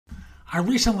I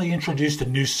recently introduced a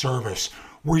new service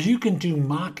where you can do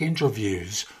mock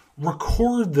interviews,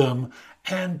 record them,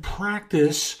 and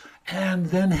practice, and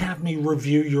then have me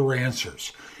review your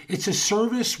answers. It's a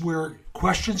service where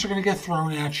questions are going to get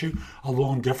thrown at you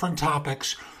along different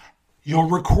topics. You'll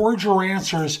record your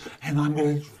answers, and I'm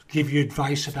going to give you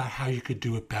advice about how you could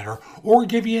do it better, or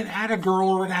give you an atta-girl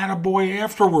or an atta-boy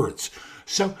afterwards.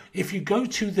 So if you go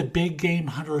to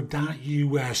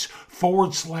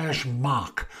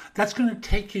thebiggamehunter.us/mock, that's going to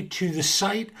take you to the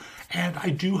site, and I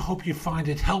do hope you find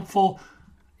it helpful.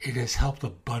 It has helped a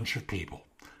bunch of people.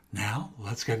 Now,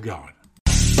 let's get going.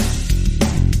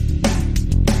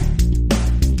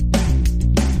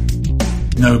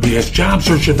 No BS Job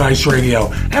Search Advice Radio,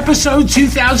 episode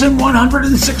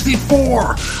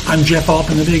 2164. I'm Jeff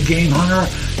Altman, the Big Game Hunter,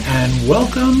 and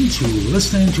welcome to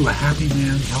listening to a Happy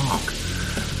Man Talk.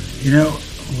 You know,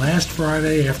 last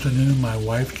Friday afternoon, my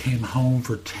wife came home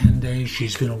for 10 days.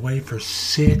 She's been away for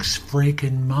 6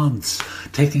 freaking months,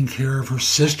 taking care of her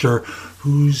sister,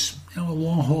 who's a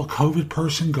long-haul COVID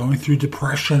person going through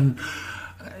depression.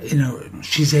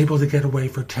 She's able to get away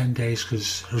for 10 days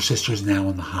because her sister's now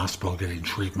in the hospital getting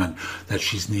treatment that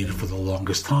she's needed for the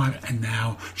longest time, and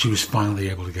now she was finally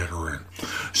able to get her in.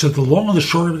 So the long and the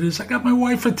short of it is, I got my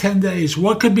wife for 10 days.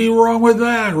 What could be wrong with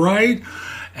that, right?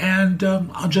 And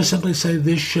I'll just simply say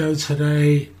this show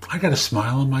today, I got a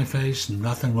smile on my face.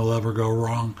 Nothing will ever go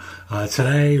wrong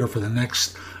today or for the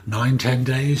next 9-10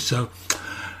 days. So,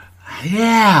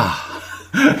 yeah.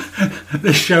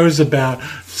 This show is about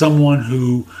someone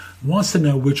who wants to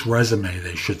know which resume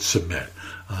they should submit.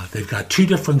 They've got 2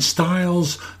 different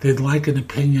styles. They'd like an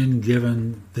opinion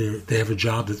given they have a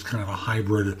job that's kind of a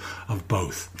hybrid of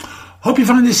both. Hope you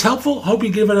find this helpful. Hope you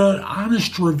give it an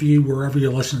honest review wherever you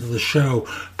listen to the show.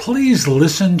 Please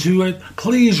listen to it.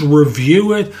 Please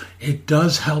review it. It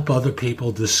does help other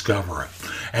people discover it.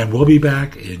 And we'll be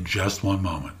back in just one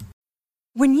moment.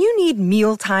 When you need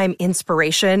mealtime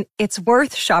inspiration, it's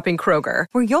worth shopping Kroger,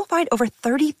 where you'll find over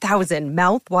 30,000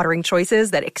 mouth-watering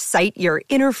choices that excite your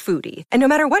inner foodie. And no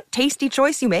matter what tasty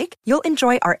choice you make, you'll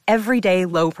enjoy our everyday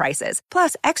low prices,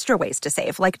 plus extra ways to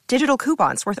save, like digital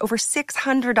coupons worth over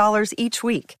 $600 each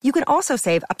week. You can also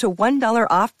save up to $1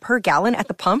 off per gallon at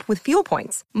the pump with fuel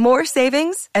points. More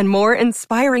savings and more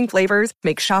inspiring flavors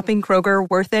make shopping Kroger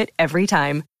worth it every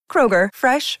time. Kroger,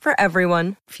 fresh for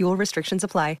everyone. Fuel restrictions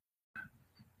apply.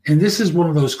 And this is one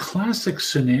of those classic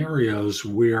scenarios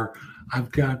where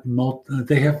I've got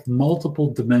they have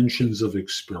multiple dimensions of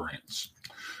experience.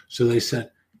 So they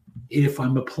said, if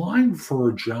I'm applying for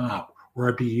a job where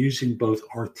I'd be using both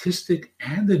artistic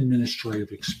and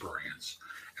administrative experience,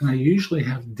 and I usually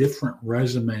have different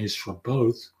resumes for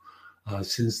both,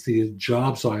 since the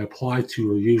jobs I apply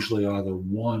to are usually either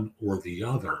one or the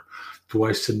other, do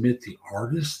I submit the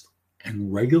artist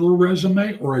and regular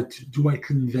resume, or do I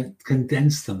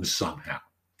condense them somehow?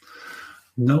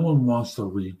 No one wants to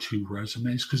read 2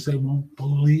 resumes because they won't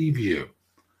believe you.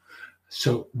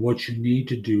 So what you need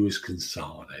to do is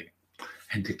consolidate,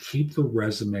 and to keep the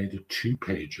resume to 2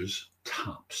 pages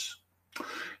tops.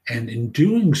 And in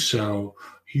doing so,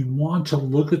 you want to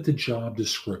look at the job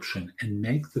description and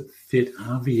make the fit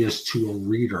obvious to a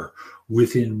reader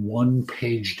within 1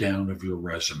 page down of your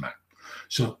resume.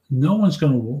 So no one's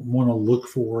going to want to look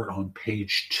for it on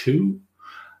page 2.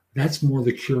 That's more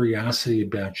the curiosity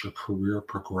about your career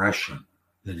progression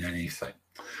than anything.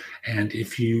 And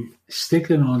if you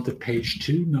stick it onto page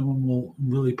 2, no one will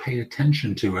really pay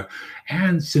attention to it.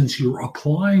 And since you're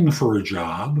applying for a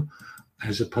job,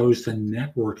 as opposed to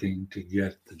networking to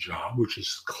get the job, which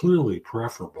is clearly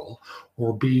preferable,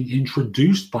 or being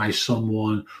introduced by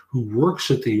someone who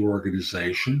works at the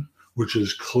organization, which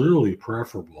is clearly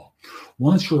preferable.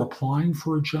 Once you're applying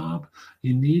for a job,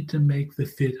 you need to make the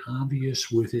fit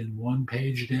obvious within 1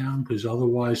 page down, because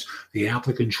otherwise the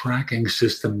applicant tracking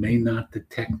system may not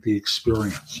detect the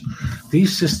experience.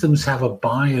 These systems have a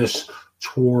bias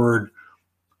toward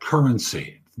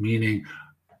currency, meaning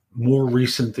more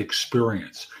recent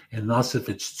experience. And thus, if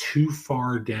it's too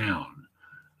far down,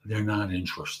 they're not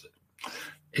interested.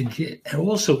 And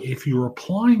also, if you're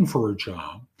applying for a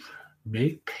job,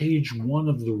 make page 1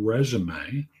 of the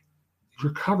resume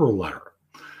your cover letter.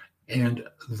 And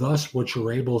thus what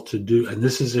you're able to do, and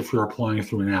this is if you're applying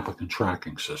through an applicant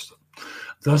tracking system,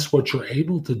 thus what you're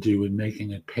able to do in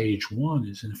making it page 1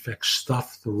 is in effect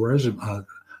stuff the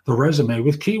resume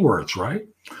with keywords, right?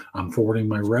 I'm forwarding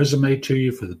my resume to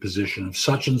you for the position of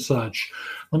such and such.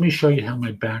 Let me show you how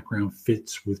my background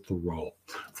fits with the role.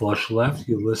 Flush left,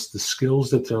 you list the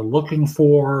skills that they're looking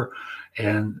for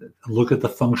and look at the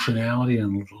functionality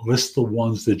and list the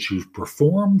ones that you've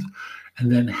performed.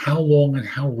 And then how long and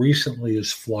how recently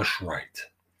is flush right?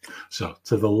 So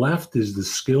to the left is the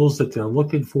skills that they're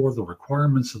looking for, the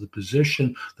requirements of the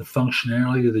position, the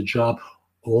functionality of the job,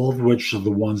 all of which are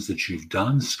the ones that you've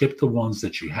done. Skip the ones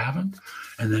that you haven't.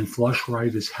 And then flush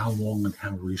right is how long and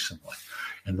how recently.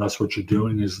 And thus what you're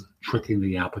doing is tricking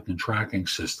the applicant tracking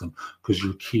system because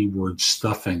you're keyword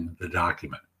stuffing the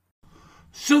document.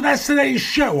 So that's today's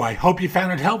show. I hope you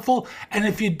found it helpful. And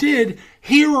if you did,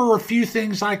 here are a few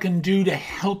things I can do to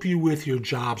help you with your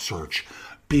job search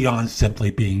beyond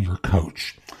simply being your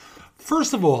coach.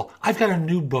 First of all, I've got a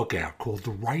new book out called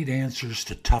The Right Answers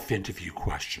to Tough Interview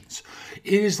Questions.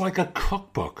 It is like a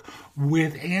cookbook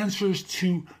with answers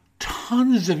to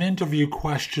tons of interview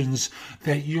questions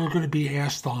that you're going to be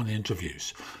asked on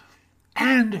interviews.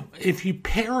 And if you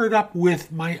pair it up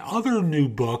with my other new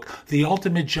book, The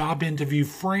Ultimate Job Interview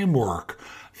Framework,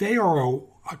 they are a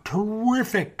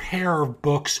terrific pair of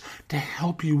books to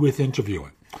help you with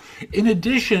interviewing. In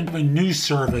addition, I have a new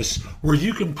service where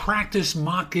you can practice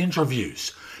mock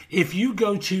interviews. If you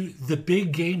go to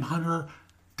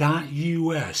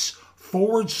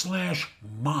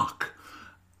thebiggamehunter.us/mock,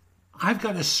 I've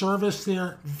got a service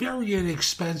there, very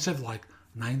inexpensive, like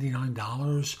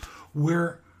 $99,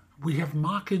 where we have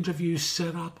mock interviews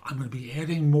set up. I'm going to be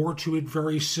adding more to it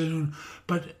very soon,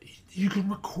 but you can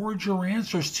record your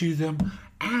answers to them,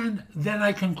 and then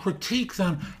I can critique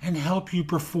them and help you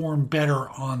perform better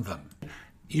on them.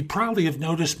 You probably have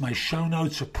noticed my show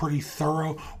notes are pretty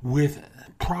thorough with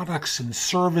products and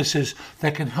services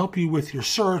that can help you with your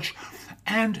search.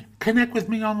 And connect with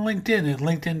me on LinkedIn at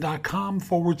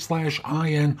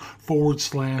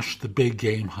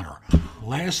linkedin.com/in/thebiggamehunter.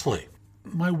 Lastly,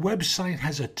 my website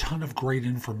has a ton of great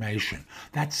information.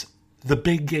 That's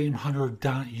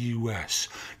thebiggamehunter.us.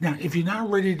 Now, if you're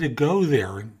not ready to go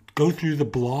there and go through the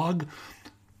blog,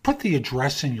 put the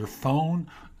address in your phone,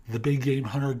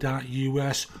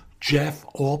 thebiggamehunter.us, Jeff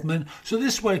Altman. So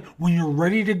this way, when you're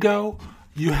ready to go,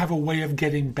 you have a way of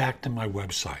getting back to my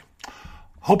website.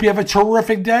 Hope you have a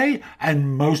terrific day,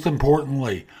 and most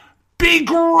importantly, be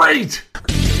great!